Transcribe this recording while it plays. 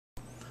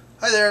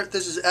Hi there,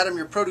 this is Adam,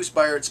 your produce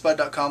buyer at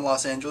Spud.com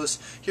Los Angeles,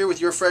 here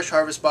with your fresh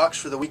harvest box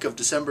for the week of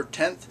December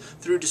 10th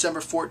through December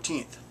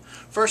 14th.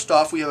 First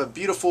off, we have a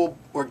beautiful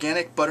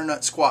organic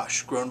butternut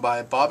squash grown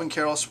by Bob and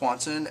Carol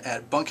Swanson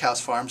at Bunkhouse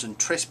Farms in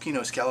Tres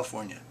Pinos,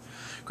 California.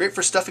 Great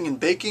for stuffing and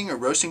baking or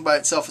roasting by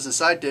itself as a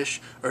side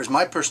dish, or as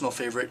my personal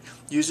favorite,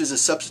 used as a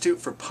substitute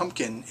for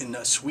pumpkin in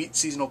a sweet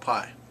seasonal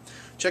pie.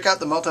 Check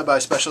out the multi-buy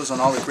specials on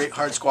all the great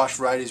hard squash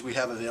varieties we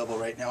have available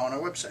right now on our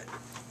website.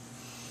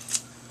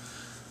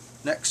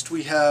 Next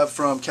we have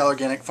from Cal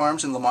Organic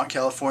Farms in Lamont,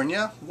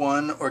 California,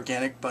 one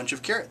organic bunch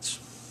of carrots.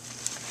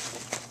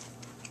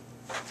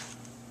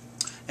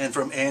 And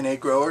from A&A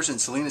Growers in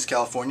Salinas,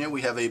 California,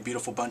 we have a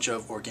beautiful bunch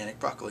of organic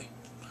broccoli.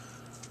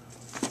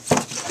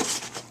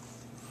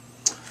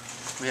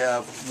 We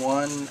have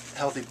one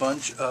healthy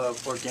bunch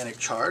of organic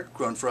chard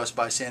grown for us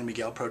by San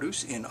Miguel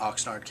Produce in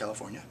Oxnard,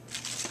 California.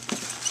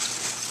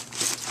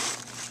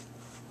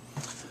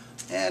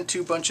 And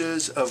two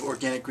bunches of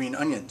organic green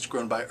onions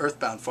grown by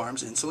Earthbound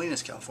Farms in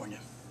Salinas, California.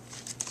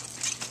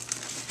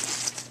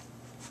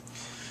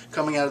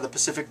 Coming out of the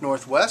Pacific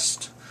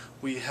Northwest,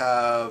 we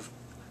have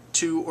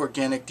two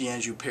organic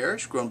D'Anjou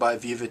pears grown by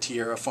Viva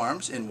Tierra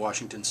Farms in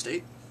Washington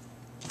State.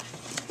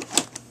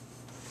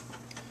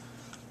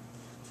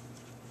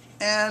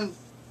 And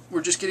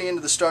we're just getting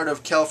into the start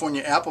of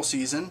California apple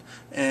season,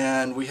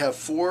 and we have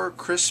four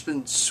crisp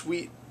and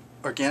sweet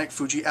organic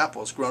Fuji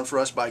apples grown for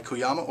us by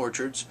Koyama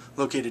Orchards,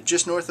 located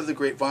just north of the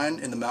Grapevine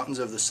in the mountains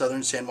of the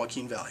southern San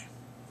Joaquin Valley.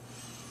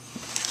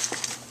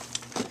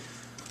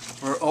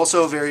 We're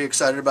also very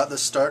excited about the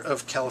start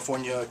of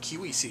California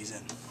kiwi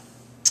season.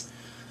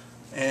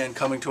 And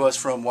coming to us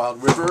from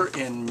Wild River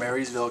in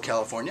Marysville,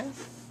 California,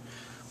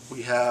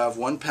 we have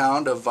 1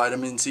 pound of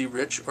vitamin C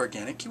rich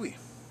organic kiwi.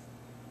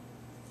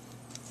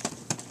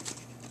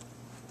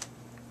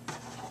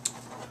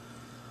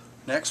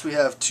 Next we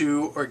have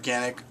two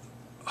organic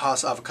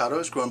Hass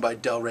avocados grown by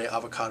Del Rey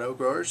Avocado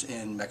Growers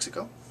in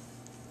Mexico.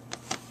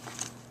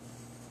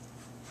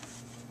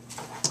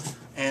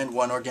 And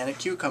one organic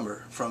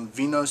cucumber from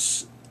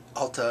Vinos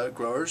Alta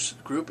Growers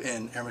Group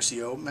in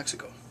Hermosillo,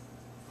 Mexico.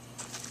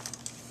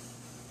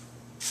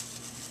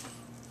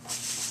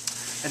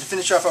 And to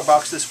finish off our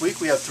box this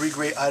week, we have three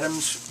great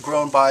items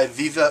grown by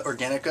Viva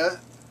Organica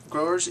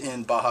Growers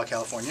in Baja,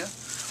 California.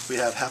 We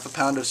have 1/2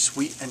 pound of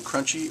sweet and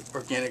crunchy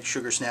organic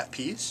sugar snap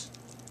peas.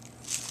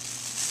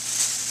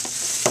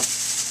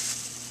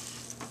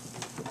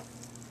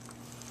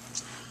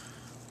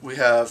 We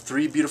have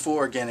 3 beautiful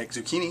organic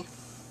zucchini.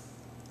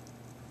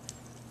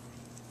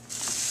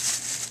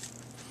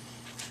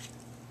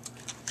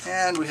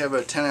 And we have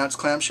a 10-ounce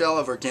clamshell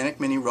of organic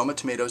mini Roma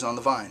tomatoes on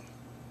the vine.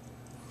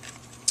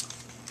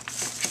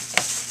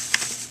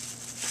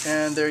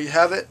 And there you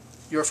have it,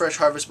 your fresh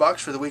harvest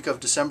box for the week of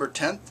December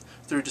 10th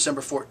through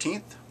December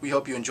 14th. We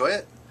hope you enjoy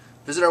it.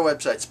 Visit our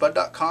website,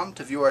 spud.com,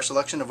 to view our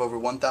selection of over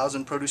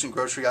 1,000 produce and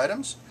grocery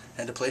items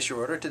and to place your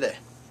order today.